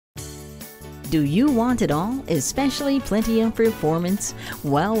Do you want it all, especially plenty of performance?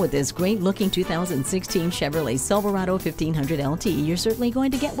 Well, with this great-looking 2016 Chevrolet Silverado 1500 LT, you're certainly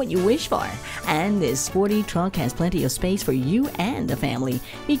going to get what you wish for. And this sporty truck has plenty of space for you and the family.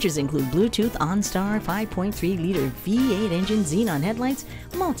 Features include Bluetooth OnStar 5.3-liter V8 engine, xenon headlights,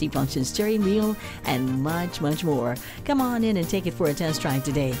 multifunction steering wheel, and much, much more. Come on in and take it for a test drive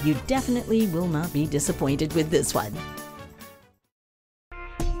today. You definitely will not be disappointed with this one.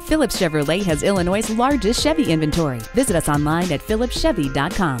 Phillips Chevrolet has Illinois' largest Chevy inventory. Visit us online at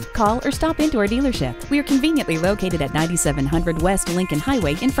phillipschevy.com. Call or stop into our dealership. We are conveniently located at 9700 West Lincoln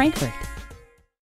Highway in Frankfort.